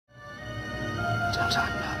Don't I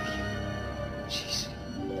love you? Jeez.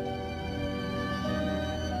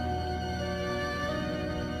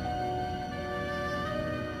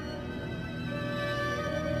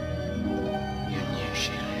 You knew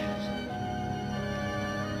she lived.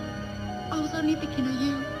 I was only thinking of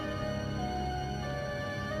you.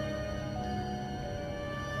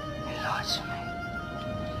 You lied to me.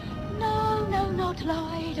 No, not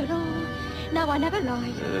lied at all. No, I never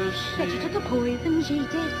lied. Said she took a poison, she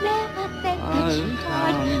did. Never said that she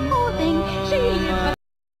died. Poor thing, she lived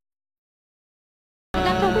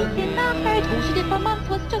left a week in the bed. All she did for months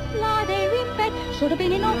was just lie there in bed. Should have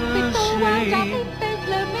been in hospital, wound up in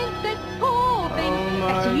Bedlam instead. Poor thing.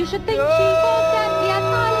 Better you should think she was dead. Yes,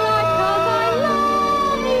 I lied 'cause I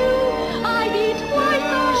love you. I did twice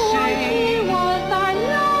know what she was. I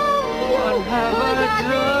love you. What have I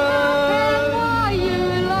done?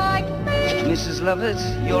 Mrs. Lovett,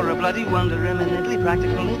 you're a bloody wonder, eminently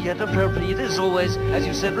practical and yet appropriate as always. As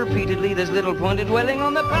you said repeatedly, there's little point in dwelling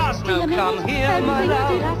on the past. Now come here, my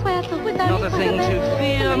love. Not a thing to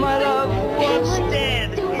fear, my love. What's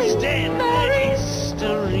dead is dead. The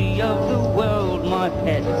history of the world, my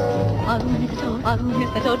pet. Oh,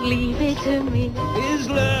 Mr. Todd, leave it to me. Is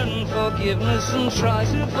learn forgiveness and try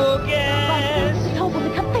to forget. Mr. Todd will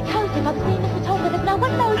become thick coated by the sea, Mr. Todd, but if no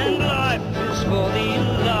one knows And life is for the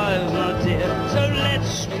alive, my dear. So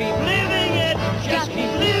let's keep living.